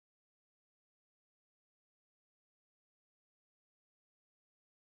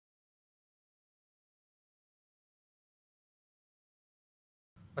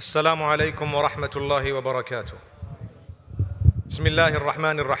السلام عليكم ورحمة الله وبركاته. بسم الله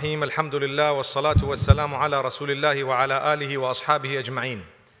الرحمن الرحيم. الحمد لله والصلاة والسلام على رسول الله وعلى آله وأصحابه أجمعين.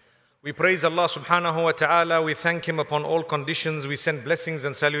 We praise Allah subhanahu wa ta'ala. We thank Him upon all conditions. We send blessings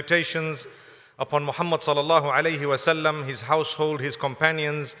and salutations upon Muhammad sallallahu alayhi wasallam, his household, his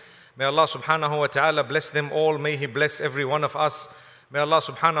companions. May Allah subhanahu wa ta'ala bless them all. May He bless every one of us. May Allah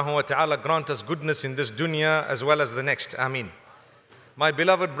subhanahu wa ta'ala grant us goodness in this dunya as well as the next. Ameen. My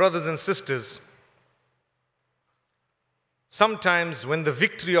beloved brothers and sisters, sometimes when the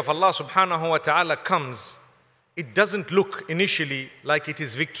victory of Allah subhanahu wa ta'ala comes, it doesn't look initially like it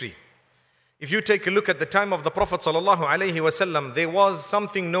is victory. If you take a look at the time of the Prophet sallallahu alaihi wasallam, there was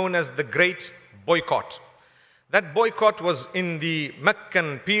something known as the Great Boycott. That boycott was in the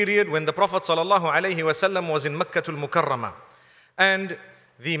Meccan period when the Prophet sallallahu alaihi wasallam was in Makkatul Mukarramah. And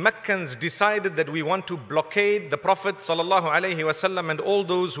the Meccans decided that we want to blockade the Prophet sallallahu alaihi wasallam and all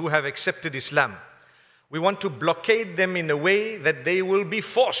those who have accepted Islam. We want to blockade them in a way that they will be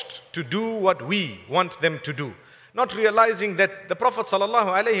forced to do what we want them to do. Not realizing that the Prophet sallallahu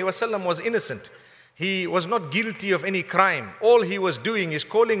alaihi wasallam was innocent. He was not guilty of any crime. All he was doing is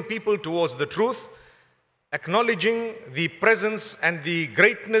calling people towards the truth, acknowledging the presence and the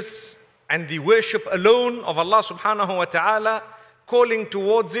greatness and the worship alone of Allah subhanahu wa ta'ala, calling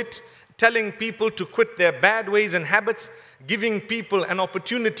towards it, telling people to quit their bad ways and habits, giving people an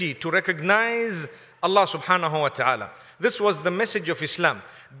opportunity to recognize Allah subhanahu wa ta'ala. This was the message of Islam.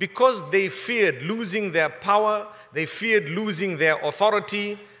 Because they feared losing their power, they feared losing their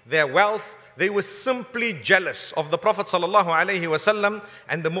authority, their wealth, they were simply jealous of the Prophet sallallahu alaihi wasallam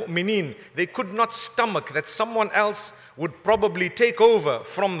and the mu'mineen. They could not stomach that someone else would probably take over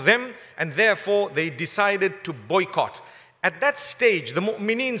from them, and therefore they decided to boycott. At that stage, the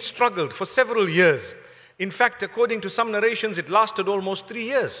mu'mineen struggled for several years. In fact, according to some narrations, it lasted almost 3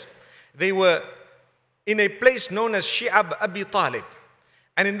 years. They were in a place known as Shi'ab Abi Talib.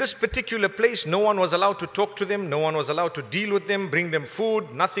 And in this particular place, no one was allowed to talk to them, no one was allowed to deal with them, bring them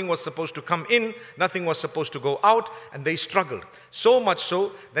food, nothing was supposed to come in, nothing was supposed to go out, and they struggled. So much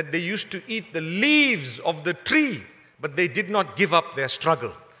so that they used to eat the leaves of the tree, but they did not give up their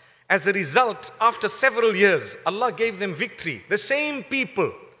struggle. As a result, after several years, Allah gave them victory. The same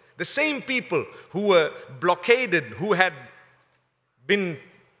people who were blockaded, who had been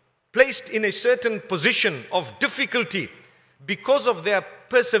placed in a certain position of difficulty because of their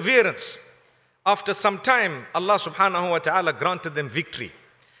perseverance, after some time, Allah subhanahu wa ta'ala granted them victory.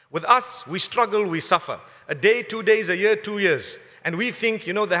 With us, we struggle, we suffer. A day, 2 days, a year, 2 years. And we think,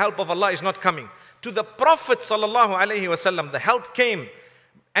 the help of Allah is not coming. To the Prophet sallallahu alaihi wasallam, the help came.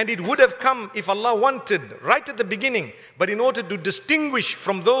 And it would have come if Allah wanted, right at the beginning. But in order to distinguish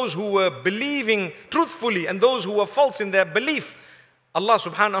from those who were believing truthfully and those who were false in their belief, Allah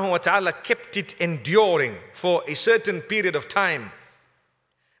subhanahu wa ta'ala kept it enduring for a certain period of time.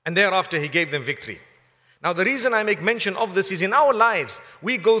 And thereafter He gave them victory. Now the reason I make mention of this is in our lives,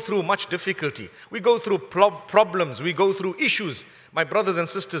 we go through much difficulty. We go through problems, we go through issues. My brothers and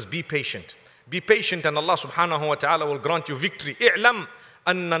sisters, be patient. Be patient and Allah subhanahu wa ta'ala will grant you victory. I'lam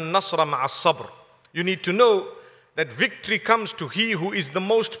anna an-nasra ma'a as-sabr. You need to know that victory comes to he who is the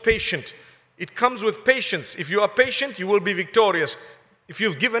most patient. It comes with patience. If you are patient, you will be victorious. If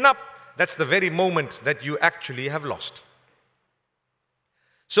you've given up, that's the very moment that you actually have lost.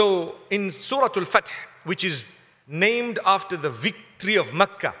 So in Surah Al-Fath, which is named after the victory of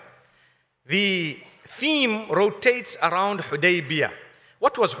Mecca, the theme rotates around Hudaybiyah.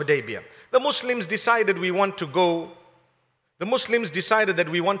 What was Hudaybiyah? The Muslims decided that we want to go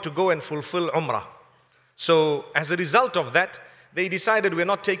and fulfill Umrah. So as a result of that, they decided we're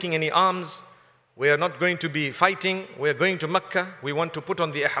not taking any arms, we are not going to be fighting, we are going to Mecca, we want to put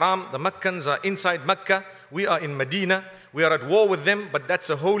on the ihram. The Meccans are inside Mecca, we are in Medina, we are at war with them, but that's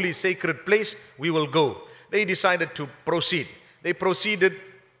a holy sacred place, we will go. They decided to proceed. They proceeded,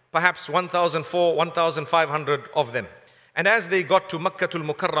 perhaps 1,400, 1,500 of them. And as they got to Makkatul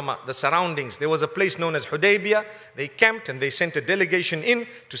Mukarramah, the surroundings, there was a place known as Hudaybiyah. They camped and they sent a delegation in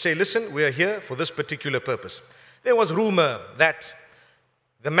to say, listen, we are here for this particular purpose. There was rumor that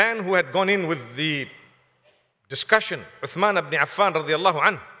the man who had gone in with the discussion, Uthman ibn Affan radiallahu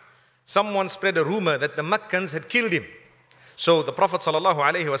anhu, someone spread a rumor that the Meccans had killed him. So the Prophet sallallahu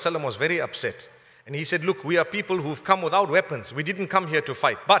alaihi wasallam was very upset. And he said, look, we are people who've come without weapons. We didn't come here to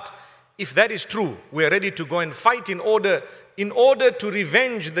fight. But if that is true, we are ready to go and fight in order to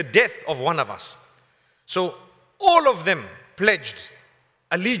revenge the death of one of us. So all of them pledged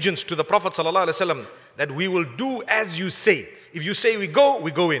allegiance to the Prophet ﷺ that we will do as you say. If you say we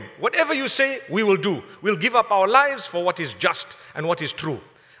go in. Whatever you say, we will do. We'll give up our lives for what is just and what is true.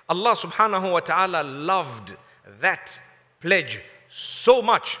 Allah subhanahu wa ta'ala loved that pledge so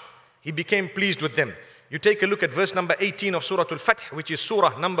much, He became pleased with them. You take a look at verse number 18 of Surah Al-Fath, which is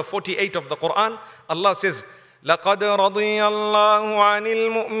Surah number 48 of the Quran. Allah says, لَقَدْ رَضِيَ اللَّهُ عَنِ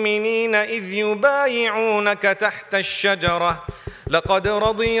الْمُؤْمِنِينَ إِذْ يُبَايِعُونَكَ تَحْتَ الشَّجَرَةِ لَقَدْ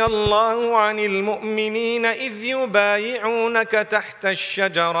رَضِيَ اللَّهُ عَنِ الْمُؤْمِنِينَ إِذْ يُبَايِعُونَكَ تَحْتَ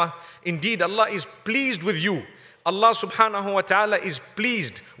الشَّجَرَةِ. Indeed, Allah is pleased with you. Allah subhanahu wa ta'ala is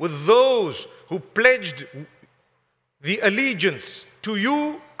pleased with those who pledged the allegiance to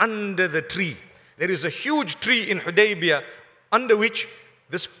you under the tree. There is a huge tree in Hudaybiyah under which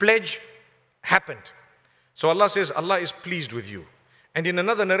this pledge happened. So Allah says, Allah is pleased with you. And in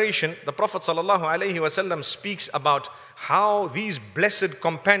another narration, the Prophet ﷺ speaks about how these blessed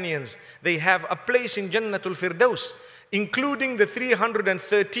companions, they have a place in Jannatul Firdaus, including the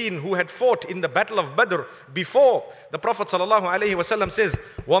 313 who had fought in the battle of Badr before. The Prophet ﷺ says,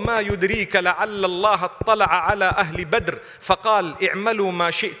 وَمَا يُدْرِيكَ لَعَلَّ اللَّهَ اطَّلَعَ عَلَى أَهْلِ بَدْرٍ فَقَالْ اِعْمَلُوا مَا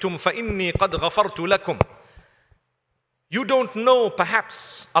شِئْتُمْ فَإِنِّي قَدْ غَفَرْتُ لَكُمْ. You don't know,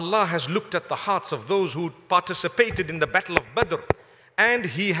 perhaps Allah has looked at the hearts of those who participated in the battle of Badr, and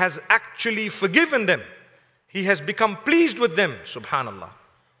He has actually forgiven them. He has become pleased with them, subhanallah.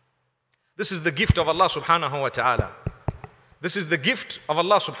 This is the gift of Allah subhanahu wa ta'ala. This is the gift of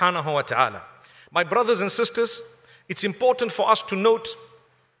Allah subhanahu wa ta'ala. My brothers and sisters, it's important for us to note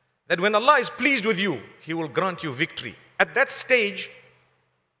that when Allah is pleased with you, He will grant you victory. At that stage,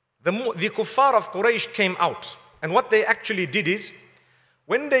 the kuffar of Quraysh came out. And what they actually did is,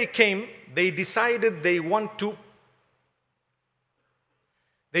 when they came, they decided that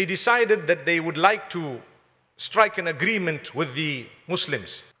they would like to strike an agreement with the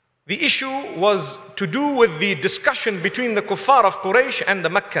Muslims. The issue was to do with the discussion between the kuffar of Quraysh and the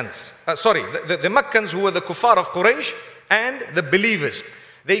Meccans. The Meccans, who were the kuffar of Quraysh, and the believers.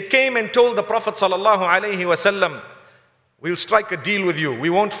 They came and told the Prophet ﷺ, we'll strike a deal with you. We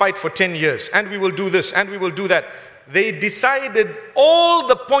won't fight for 10 years. And we will do this and we will do that. They decided all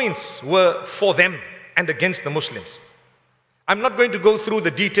the points were for them and against the Muslims. I'm not going to go through the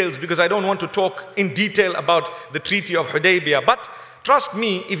details because I don't want to talk in detail about the Treaty of Hudaybiyah. But trust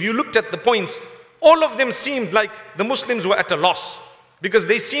me, if you looked at the points, all of them seemed like the Muslims were at a loss because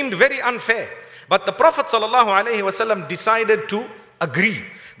they seemed very unfair. But the Prophet ﷺ decided to agree.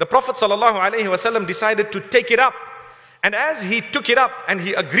 The Prophet ﷺ decided to take it up. And as he took it up and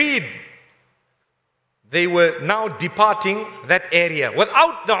he agreed, they were now departing that area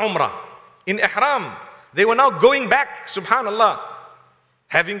without the Umrah. In Ihram, they were now going back, subhanallah,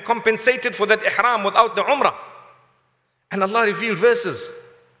 having compensated for that Ihram without the Umrah. And Allah revealed verses.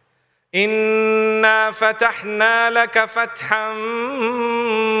 Inna fatahna laka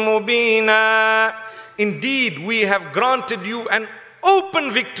fathan mubina. Indeed, we have granted you an open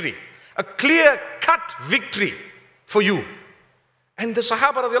victory, a clear-cut victory for you. And the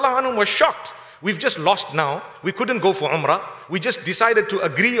Sahaba radiallahu anhum were shocked. We've just lost now. We couldn't go for Umrah. We just decided to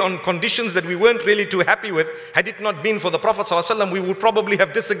agree on conditions that we weren't really too happy with. Had it not been for the Prophet ﷺ, we would probably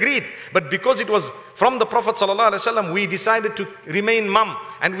have disagreed. But because it was from the Prophet ﷺ, we decided to remain mum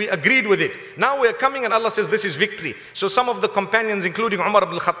and we agreed with it. Now we're coming and Allah says this is victory. So some of the companions, including Umar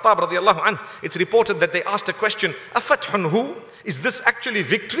ibn al-Khattab radiallahu anhu, it's reported that they asked a question, Afathun hu? Is this actually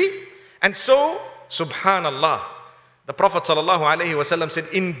victory? And so, subhanallah, the Prophet ﷺ said,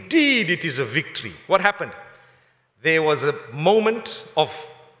 indeed it is a victory. What happened? There was a moment of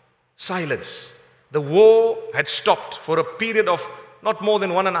silence. The war had stopped for a period of not more than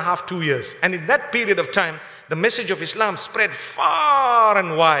 1.5 to 2 years. And in that period of time, the message of Islam spread far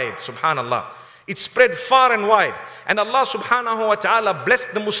and wide, subhanallah. It spread far and wide. And Allah subhanahu wa ta'ala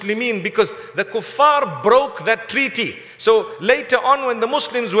blessed the Muslimin because the kuffar broke that treaty. So later on, when the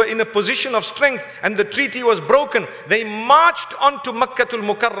Muslims were in a position of strength and the treaty was broken, they marched onto Makkatul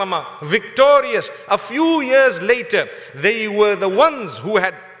Mukarramah victorious. A few years later, they were the ones who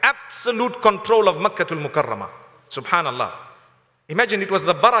had absolute control of Makkatul Mukarramah. Subhanallah. Imagine, it was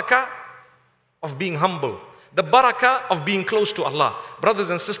the barakah of being humble. The barakah of being close to Allah. Brothers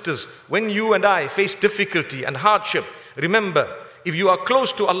and sisters, when you and I face difficulty and hardship, remember, if you are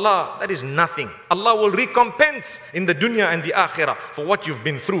close to Allah, that is nothing. Allah will recompense in the dunya and the akhirah for what you've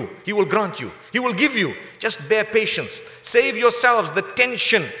been through. He will grant you. He will give you. Just bear patience. Save yourselves the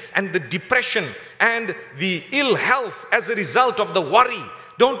tension and the depression and the ill health as a result of the worry.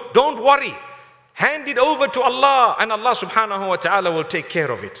 Don't worry. Hand it over to Allah and Allah subhanahu wa ta'ala will take care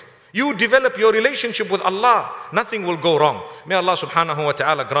of it. You develop your relationship with Allah, nothing will go wrong. May Allah subhanahu wa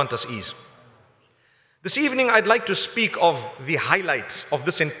ta'ala grant us ease. This evening I'd like to speak of the highlight of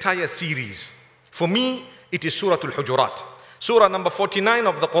this entire series. For me, it is Surah Al-Hujurat. Surah number 49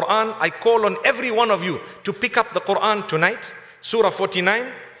 of the Quran. I call on every one of you to pick up the Quran tonight. Surah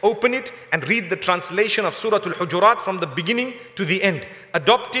 49, open it and read the translation of Surah Al-Hujurat from the beginning to the end.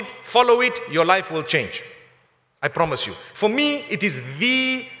 Adopt it, follow it, your life will change. I promise you. For me, it is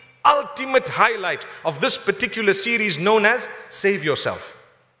the ultimate highlight of this particular series known as Save Yourself.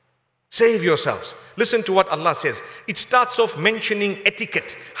 Save yourselves. Listen to what Allah says. It starts off mentioning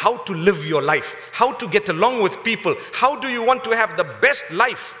etiquette, how to live your life, how to get along with people. How do you want to have the best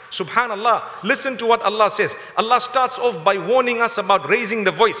life? Subhanallah. Listen to what Allah says. Allah starts off by warning us about raising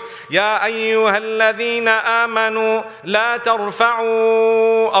the voice. Ya ayyuhalladhina amanu la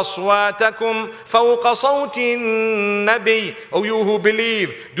tarfa'u aswatakum fawqa sawtin nabi. O you who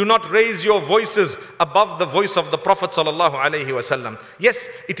believe, do not raise your voices above the voice of the Prophet sallallahu alaihi wasallam.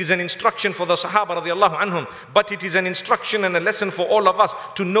 Yes, it is an instruction for the Sahaba radiallahu anhum, but it is an instruction and a lesson for all of us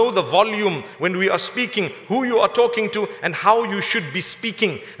to know the volume when we are speaking, who you are talking to and how you should be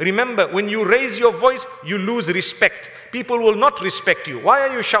speaking. Remember, when you raise your voice, you lose respect. People will not respect you. Why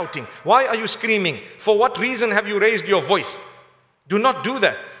are you shouting? Why are you screaming? For what reason have you raised your voice? Do not do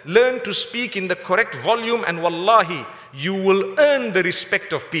that. Learn to speak in the correct volume and wallahi, you will earn the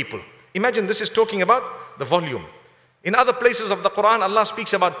respect of people. Imagine this is talking about the volume. In other places of the Quran, Allah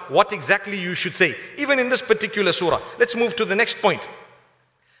speaks about what exactly you should say. Even in this particular surah. Let's move to the next point.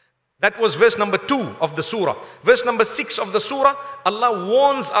 That was verse number 2 of the surah. Verse number 6 of the surah, Allah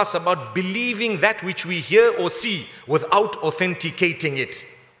warns us about believing that which we hear or see without authenticating it.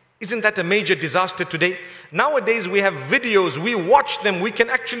 Isn't that a major disaster today? Nowadays we have videos, we watch them, we can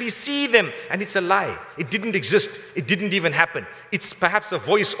actually see them, and it's a lie. It didn't exist. It didn't even happen. It's perhaps a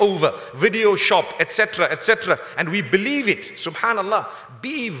voice over, video shop, etc., etc., and we believe it. Subhanallah.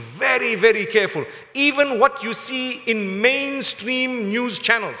 Be very, very careful. Even what you see in mainstream news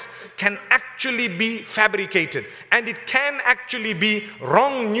channels can actually be fabricated, and it can actually be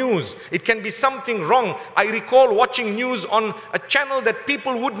wrong news. It can be something wrong. I recall watching news on a channel that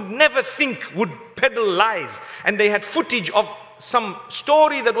people would never think would peddle lies, and they had footage of some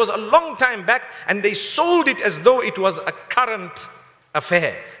story that was a long time back, and they sold it as though it was a current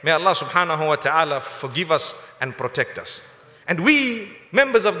affair. May Allah subhanahu wa ta'ala forgive us and protect us. And we,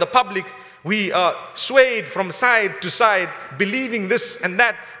 members of the public, we are swayed from side to side, believing this and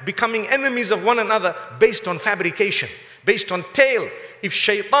that, becoming enemies of one another based on fabrication, based on tale. If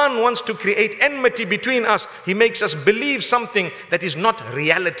shaitan wants to create enmity between us, he makes us believe something that is not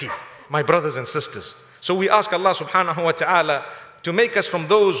reality, my brothers and sisters. So we ask Allah subhanahu wa ta'ala to make us from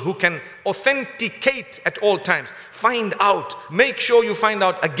those who can authenticate at all times. Find out. Make sure you find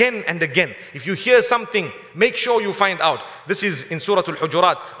out again and again. If you hear something, make sure you find out. This is in Surah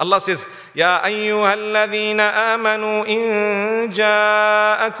Al-Hujurat. Allah says, Ya ayyuhalladhina amanu in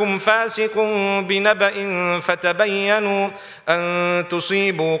ja'akum fasiqun binaba'in fatabayyanu an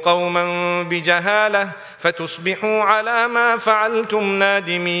tusibu qawman bijahalah fatusbihu ala ma fa'altum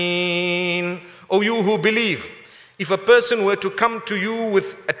nadimin. O you who believe, if a person were to come to you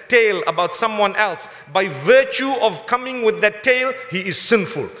with a tale about someone else, by virtue of coming with that tale, he is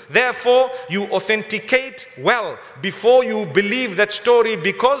sinful. Therefore, you authenticate well before you believe that story,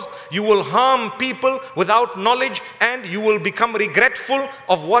 because you will harm people without knowledge and you will become regretful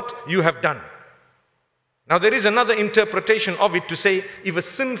of what you have done. Now there is another interpretation of it to say, if a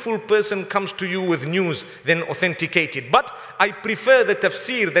sinful person comes to you with news, then authenticate it. But I prefer the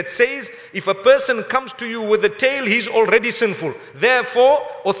tafsir that says, if a person comes to you with a tale, he's already sinful. Therefore,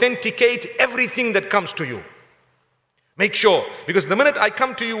 authenticate everything that comes to you. Make sure, because the minute I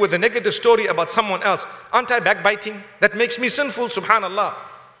come to you with a negative story about someone else, aren't I backbiting? That makes me sinful, subhanallah.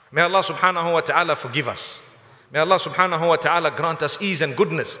 May Allah subhanahu wa ta'ala forgive us. May Allah subhanahu wa ta'ala grant us ease and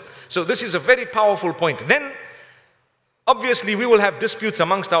goodness. So this is a very powerful point. Then, obviously, we will have disputes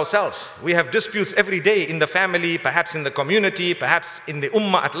amongst ourselves. We have disputes every day in the family, perhaps in the community, perhaps in the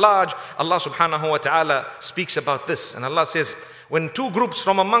ummah at large. Allah subhanahu wa ta'ala speaks about this. And Allah says, when two groups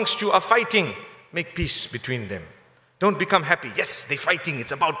from amongst you are fighting, make peace between them. Don't become happy. Yes, they're fighting.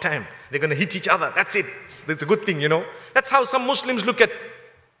 It's about time. They're going to hit each other. That's it. It's a good thing, you know. That's how some Muslims look at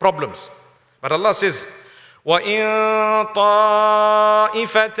problems. But Allah says, وَإِن طَائِفَتَانِ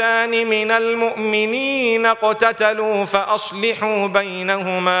مِنَ الْمُؤْمِنِينَ اقْتَتَلُوا فَأَصْلِحُوا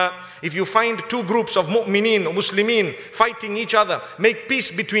بَيْنَهُمَا. If you find two groups of mu'mineen or Muslimin fighting each other, make peace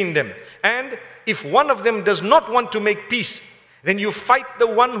between them. And if one of them does not want to make peace, then you fight the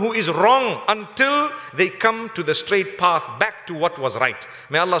one who is wrong until they come to the straight path, back to what was right.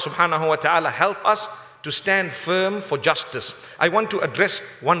 May Allah subhanahu wa ta'ala help us to stand firm for justice. I want to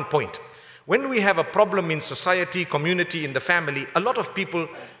address one point. When we have a problem in society, community, in the family, a lot of people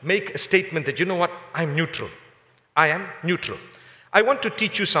make a statement that, you know what, I'm neutral. I am neutral. I want to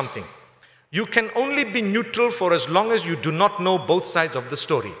teach you something. You can only be neutral for as long as you do not know both sides of the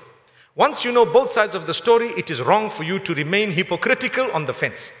story. Once you know both sides of the story, it is wrong for you to remain hypocritical on the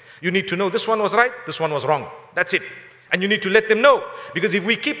fence. You need to know this one was right, this one was wrong. That's it. And you need to let them know. Because if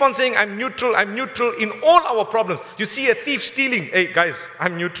we keep on saying, I'm neutral in all our problems. You see a thief stealing, hey guys,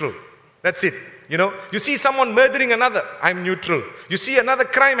 I'm neutral. That's it. You know, you see someone murdering another, I'm neutral. You see another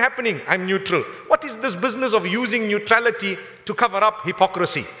crime happening, I'm neutral. What is this business of using neutrality to cover up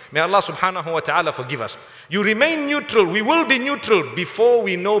hypocrisy? May Allah subhanahu wa ta'ala forgive us. You remain neutral, we will be neutral before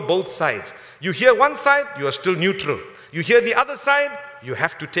we know both sides. You hear one side, you are still neutral. You hear the other side, you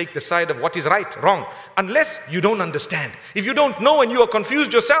have to take the side of what is right, wrong, unless you don't understand. If you don't know and you are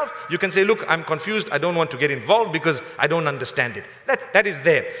confused yourself, you can say, look, I'm confused, I don't want to get involved because I don't understand it. That is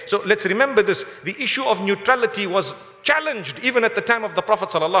there. So let's remember this. The issue of neutrality was challenged even at the time of the Prophet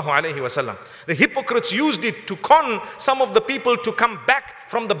ﷺ. The hypocrites used it to con some of the people to come back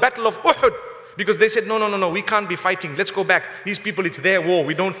from the battle of Uhud. Because they said, no, we can't be fighting. Let's go back. These people, it's their war.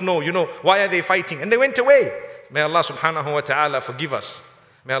 We don't know, why are they fighting? And they went away. May Allah subhanahu wa ta'ala forgive us.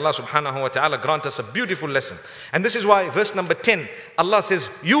 May Allah subhanahu wa ta'ala grant us a beautiful lesson. And this is why verse number 10, Allah says,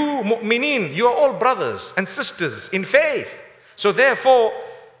 you mu'mineen, you are all brothers and sisters in faith. So therefore,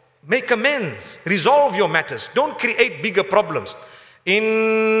 make amends, resolve your matters. Don't create bigger problems.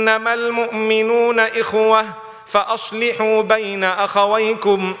 إِنَّمَا الْمُؤْمِنُونَ إِخْوَةٌ فَأَصْلِحُوا بَيْنَ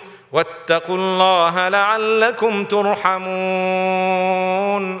أَخَوَيْكُمْ وَاتَّقُوا اللَّهَ لَعَلَّكُمْ تُرْحَمُونَ.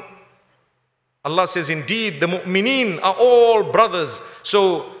 Allah says, indeed, the mu'mineen are all brothers.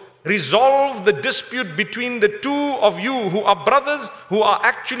 So resolve the dispute between the two of you who are brothers, who are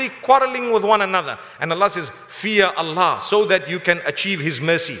actually quarreling with one another. And Allah says, fear Allah, so that you can achieve His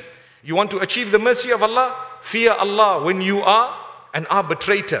mercy. You want to achieve the mercy of Allah? Fear Allah when you are an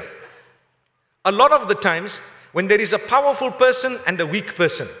arbitrator. A lot of the times, when there is a powerful person and a weak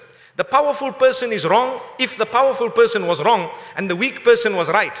person, the powerful person is wrong if the powerful person was wrong and the weak person was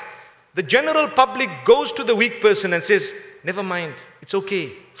right. The general public goes to the weak person and says, never mind, it's okay,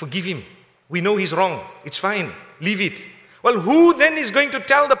 forgive him. We know he's wrong, it's fine, leave it. Well, who then is going to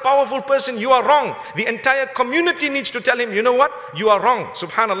tell the powerful person, you are wrong? The entire community needs to tell him, you know what? You are wrong.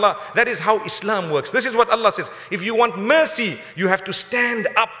 Subhanallah, that is how Islam works. This is what Allah says. If you want mercy, you have to stand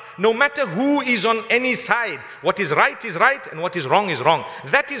up. No matter who is on any side, what is right and what is wrong is wrong.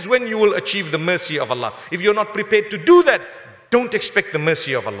 That is when you will achieve the mercy of Allah. If you're not prepared to do that, don't expect the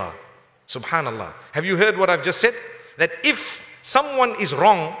mercy of Allah. Subhanallah. Have you heard what I've just said? That if someone is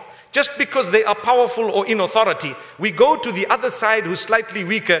wrong, just because they are powerful or in authority, we go to the other side who's slightly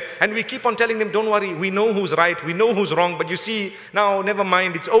weaker and we keep on telling them, don't worry, we know who's right, we know who's wrong, but you see, now never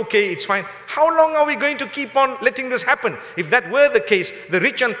mind, it's okay, it's fine. How long are we going to keep on letting this happen? If that were the case, the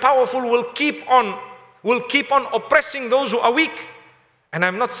rich and powerful will keep on oppressing those who are weak. And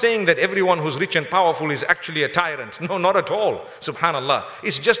I'm not saying that everyone who's rich and powerful is actually a tyrant. No, not at all. Subhanallah.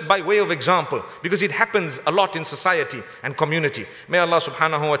 It's just by way of example, because it happens a lot in society and community. May Allah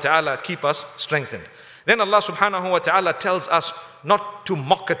subhanahu wa ta'ala keep us strengthened. Then Allah subhanahu wa ta'ala tells us not to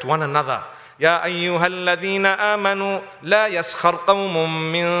mock at one another. يا أيها الذين آمنوا لا يسخر قوم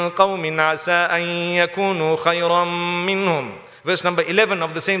من قوم عسى أن يكونوا خيرا منهم. Verse number 11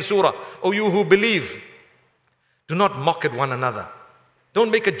 of the same surah. O you who believe, do not mock at one another. Don't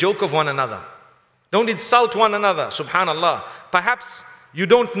make a joke of one another. Don't insult one another. Subhanallah. Perhaps you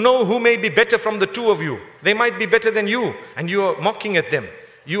don't know who may be better from the two of you. They might be better than you, and you are mocking at them.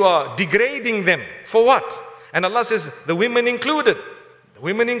 You are degrading them. For what? And Allah says, the women included. The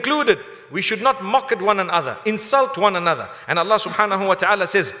women included. We should not mock at one another, insult one another. And Allah subhanahu wa ta'ala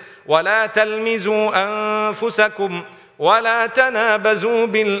says, وَلَا تَلْمِزُوا أَنفُسَكُمْ وَلَا تَنَابَزُوا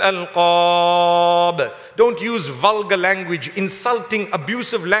بِالْأَلْقَابِ. Don't use vulgar language, insulting,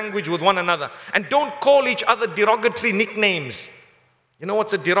 abusive language with one another. And don't call each other derogatory nicknames. You know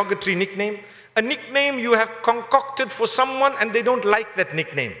what's a derogatory nickname? A nickname you have concocted for someone and they don't like that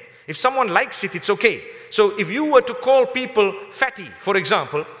nickname. If someone likes it, it's okay. So if you were to call people fatty, for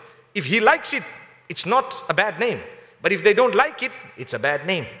example, if he likes it, it's not a bad name. But if they don't like it, it's a bad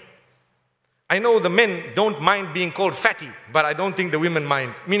name. I know the men don't mind being called fatty, but I don't think the women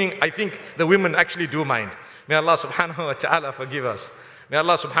mind. Meaning, I think the women actually do mind. May Allah subhanahu wa ta'ala forgive us. May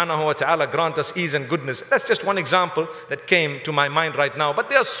Allah subhanahu wa ta'ala grant us ease and goodness. That's just one example that came to my mind right now. But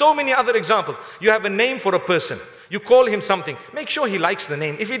there are so many other examples. You have a name for a person. You call him something. Make sure he likes the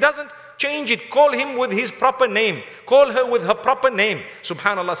name. If he doesn't, change it. Call him with his proper name. Call her with her proper name.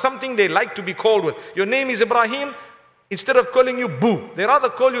 Subhanallah, something they like to be called with. Your name is Ibrahim. Instead of calling you Boo, they rather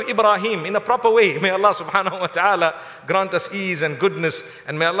call you Ibrahim in a proper way. May Allah subhanahu wa ta'ala grant us ease and goodness,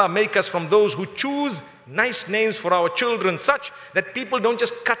 and may Allah make us from those who choose nice names for our children such that people don't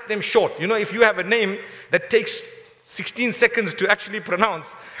just cut them short. You know, if you have a name that takes 16 seconds to actually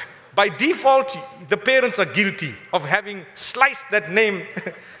pronounce, by default, the parents are guilty of having sliced that name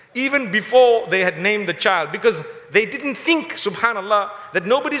even before they had named the child, because they didn't think, subhanallah, that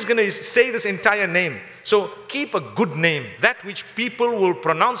nobody's going to say this entire name. So keep a good name, that which people will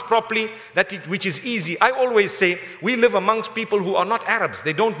pronounce properly, which is easy. I always say, we live amongst people who are not Arabs.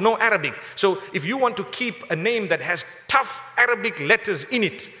 They don't know Arabic. So if you want to keep a name that has tough Arabic letters in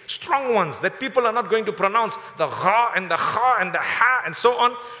it, strong ones, that people are not going to pronounce the gha and the kha and the ha and so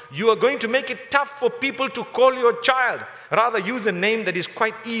on, you are going to make it tough for people to call your child. Rather use a name that is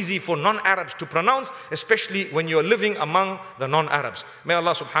quite easy for non-Arabs to pronounce, especially when you're living among the non-Arabs. May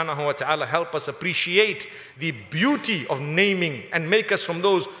Allah subhanahu wa ta'ala help us appreciate the beauty of naming and make us from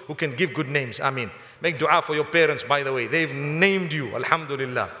those who can give good names. Ameen. Make dua for your parents, by the way. They've named you,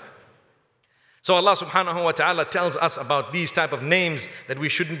 alhamdulillah. So Allah subhanahu wa ta'ala tells us about these type of names that we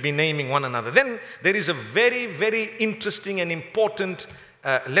shouldn't be naming one another. Then there is a very, very interesting and important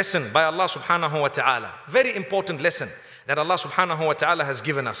lesson by Allah subhanahu wa ta'ala. Very important lesson that Allah subhanahu wa ta'ala has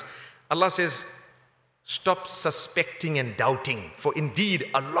given us. Allah says, stop suspecting and doubting, for indeed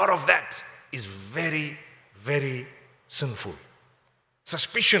a lot of that is very, very sinful.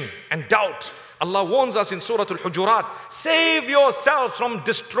 Suspicion and doubt. Allah warns us in Surah Al-Hujurat, save yourselves from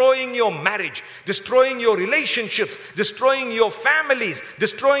destroying your marriage, destroying your relationships, destroying your families,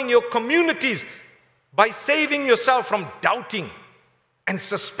 destroying your communities, by saving yourself from doubting and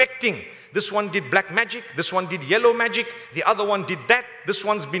suspecting. This one did black magic, this one did yellow magic, the other one did that, this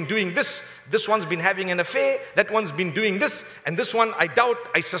one's been doing this one's been having an affair, that one's been doing this, and this one I doubt,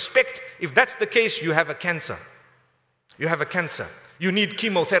 I suspect. If that's the case, you have a cancer. You have a cancer. You need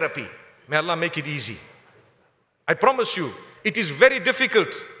chemotherapy. May Allah make it easy. I promise you, it is very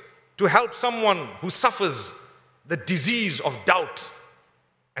difficult to help someone who suffers the disease of doubt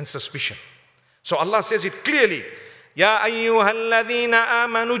and suspicion. So Allah says it clearly, يا أيها الذين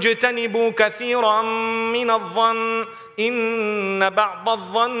آمنوا اجتنبوا كثيرا من الظن إن بعض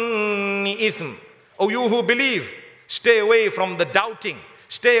الظن إثم. O you who believe, stay away from the doubting.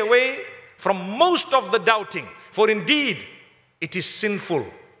 Stay away from most of the doubting, for indeed it is sinful.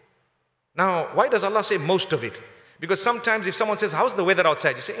 Now, why does Allah say most of it? Because sometimes if someone says, how's the weather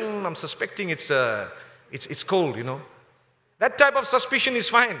outside? You say, I'm suspecting it's cold, you know. That type of suspicion is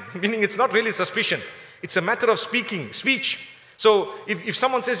fine, meaning it's not really suspicion. It's a matter of speech. So if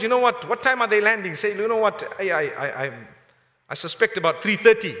someone says, you know what time are they landing? Say, you know what, I suspect about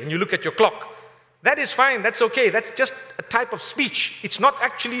 3:30, and you look at your clock. That is fine, that's okay. That's just a type of speech. It's not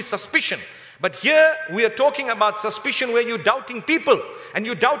actually suspicion. But here we are talking about suspicion where you're doubting people and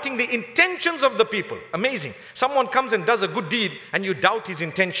you're doubting the intentions of the people. Amazing. Someone comes and does a good deed and you doubt his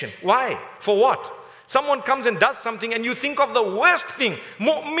intention. Why? For what? Someone comes and does something and you think of the worst thing.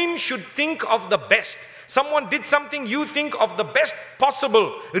 Mu'min should think of the best. Someone did something, you think of the best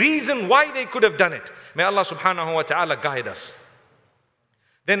possible reason why they could have done it. May Allah subhanahu wa ta'ala guide us.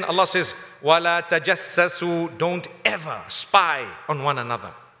 Then Allah says, وَلَا تَجَسَّسُوا. Don't ever spy on one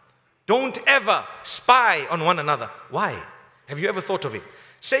another. Don't ever spy on one another. Why? Have you ever thought of it?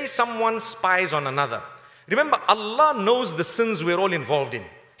 Say someone spies on another. Remember, Allah knows the sins we're all involved in.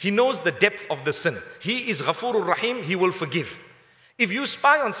 He knows the depth of the sin. He is Ghafurur Rahim, He will forgive. If you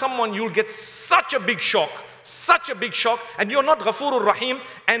spy on someone, you'll get such a big shock, and you're not Ghafurur Rahim,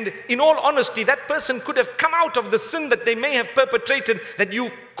 and in all honesty, that person could have come out of the sin that they may have perpetrated, that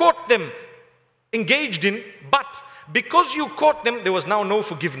you caught them engaged in, but because you caught them, there was now no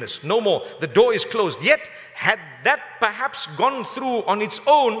forgiveness, no more. The door is closed. Yet, had that perhaps gone through on its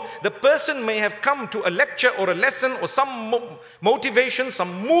own, the person may have come to a lecture or a lesson or some motivation,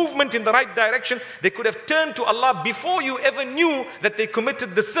 some movement in the right direction. They could have turned to Allah before you ever knew that they committed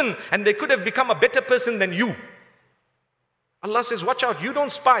the sin, and they could have become a better person than you. Allah says, watch out, you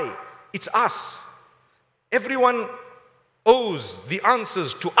don't spy. It's us. Everyone owes the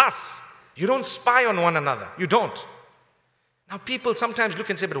answers to us. You don't spy on one another. You don't. Now people sometimes look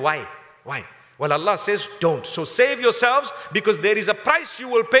and say, but why? Why? Well, Allah says, don't. So save yourselves, because there is a price you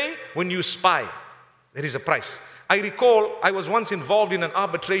will pay when you spy. There is a price. I recall I was once involved in an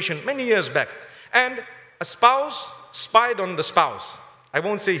arbitration many years back, and a spouse spied on the spouse. I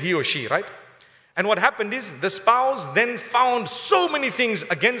won't say he or she, right? And what happened is the spouse then found so many things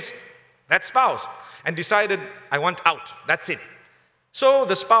against that spouse and decided, I want out. That's it. So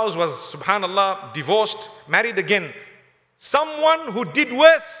the spouse was, subhanallah, divorced, married again. someone who did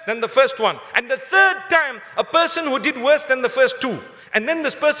worse than the first one. And the third time, a person who did worse than the first two. And then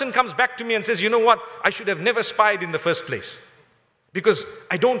this person comes back to me and says, you know what? I should have never spied in the first place. Because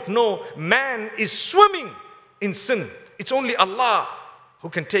I don't know, man is swimming in sin. It's only Allah who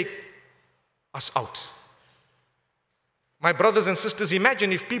can take us out. My brothers and sisters,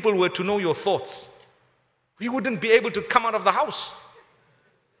 imagine if people were to know your thoughts. We wouldn't be able to come out of the house.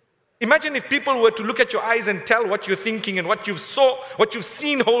 Imagine if people were to look at your eyes and tell what you're thinking and what you've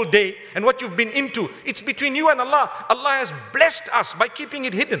seen whole day and what you've been into. It's between you and Allah. Allah has blessed us by keeping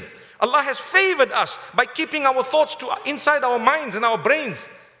it hidden. Allah has favored us by keeping our thoughts inside our minds and our brains.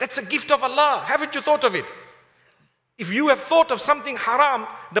 That's a gift of Allah. Haven't you thought of it? If you have thought of something haram,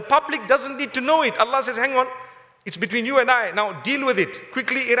 the public doesn't need to know it. Allah says, hang on, it's between you and I. Now deal with it.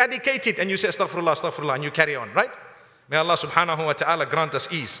 Quickly eradicate it. And you say, astaghfirullah, astaghfirullah, and you carry on, right? May Allah subhanahu wa ta'ala grant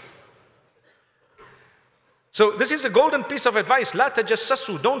us ease. So this is a golden piece of advice. La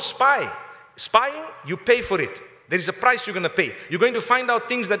tajassasu, don't spy. Spying, you pay for it. There is a price you're going to pay. You're going to find out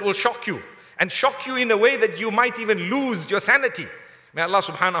things that will shock you. And shock you in a way that you might even lose your sanity. May Allah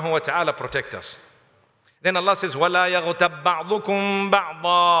subhanahu wa ta'ala protect us. Then Allah says, وَلَا يَغْتَبْ بَعْضُكُمْ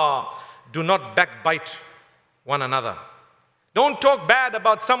بَعْضًا. Do not backbite one another. Don't talk bad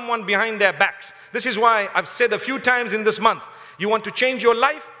about someone behind their backs. This is why I've said a few times in this month, you want to change your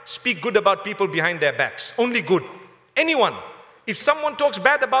life? Speak good about people behind their backs. Only good. Anyone. If someone talks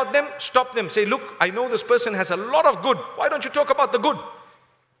bad about them, stop them. Say, look, I know this person has a lot of good. Why don't you talk about the good?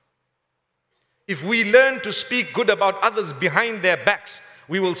 If we learn to speak good about others behind their backs,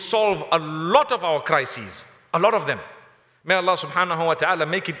 we will solve a lot of our crises. A lot of them. May Allah subhanahu wa ta'ala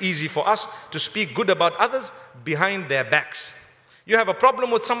make it easy for us to speak good about others behind their backs. You have a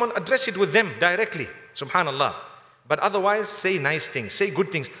problem with someone, address it with them directly. Subhanallah. But otherwise, say nice things, say good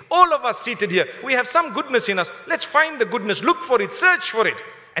things. All of us seated here, we have some goodness in us. Let's find the goodness, look for it, search for it,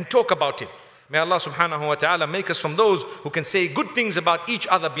 and talk about it. May Allah subhanahu wa ta'ala make us from those who can say good things about each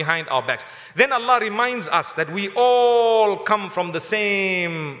other behind our backs. Then Allah reminds us that we all come from the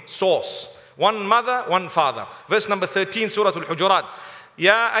same source. One mother, one father. Verse number 13, Surah Al-Hujurat.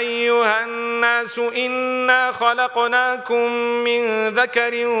 يا أيها الناس إنا خلقناكم من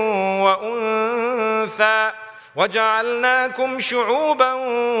ذكر وأنثى وجعلناكم شعوبا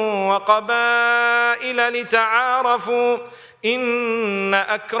وقبائل لتعارفوا إن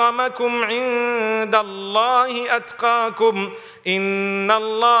أكرمكم عند الله أتقاكم إن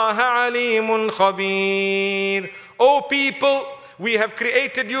الله عليم خبير. O people, we have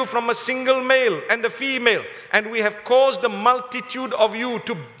created you from a single male and a female, and we have caused a multitude of you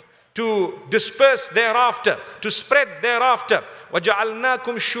to disperse thereafter, to spread thereafter.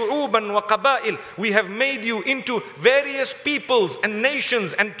 وَجَعَلْنَاكُمْ شُعُوبًا وَقَبَائِلٍ. We have made you into various peoples and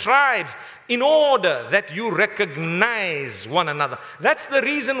nations and tribes in order that you recognize one another. That's the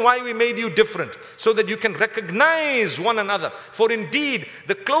reason why we made you different, so that you can recognize one another. For indeed,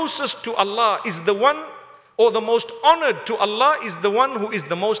 the closest to Allah is the one, or the most honored to Allah is the one who is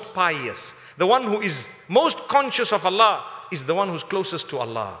the most pious. The one who is most conscious of Allah is the one who's closest to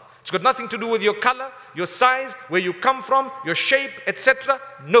Allah. It's got nothing to do with your color, your size, where you come from, your shape, etc.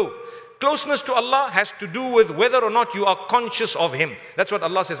 No. Closeness to Allah has to do with whether or not you are conscious of Him. That's what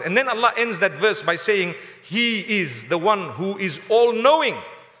Allah says. And then Allah ends that verse by saying, He is the one who is all-knowing.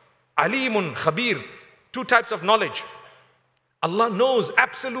 Alimun, Khabir. Two types of knowledge. Allah knows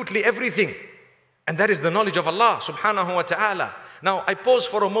absolutely everything. And that is the knowledge of Allah subhanahu wa ta'ala. Now, I pause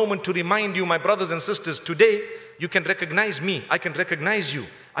for a moment to remind you, my brothers and sisters, today, you can recognize me. I can recognize you.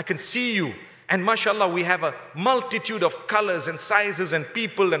 I can see you. And mashallah, we have a multitude of colors and sizes and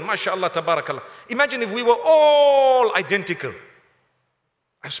people, and mashallah, tabarakallah. Imagine if we were all identical.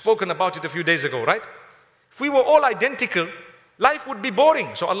 I've spoken about it a few days ago, right? If we were all identical, life would be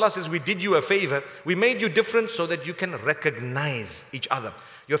boring. So Allah says, we did you a favor. We made you different so that you can recognize each other.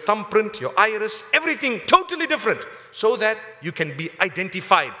 Your thumbprint, your iris, everything totally different, so that you can be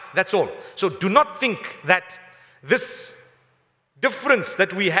identified. That's all. So do not think that this difference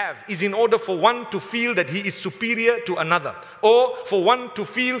that we have is in order for one to feel that he is superior to another, or for one to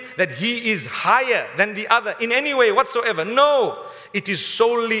feel that he is higher than the other in any way whatsoever. No, it is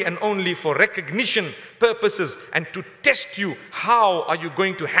solely and only for recognition purposes and to test you. How are you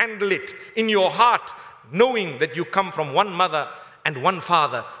going to handle it in your heart, knowing that you come from one mother and one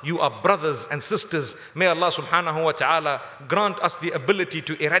father? You are brothers and sisters. May Allah subhanahu wa ta'ala grant us the ability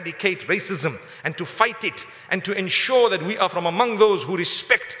to eradicate racism and to fight it and to ensure that we are from among those who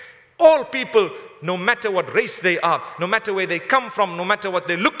respect all people no matter what race they are, no matter where they come from, no matter what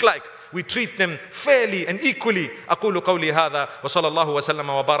they look like, we treat them fairly and equally. أقول قولي هذا وصلى الله وسلم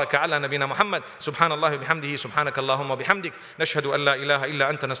وبارك على نبينا محمد سبحان الله وبحمده سبحانك اللهم وبحمدك نشهد أن لا إله إلا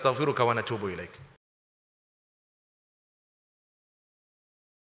أنت نستغفرك ونتوب إليك.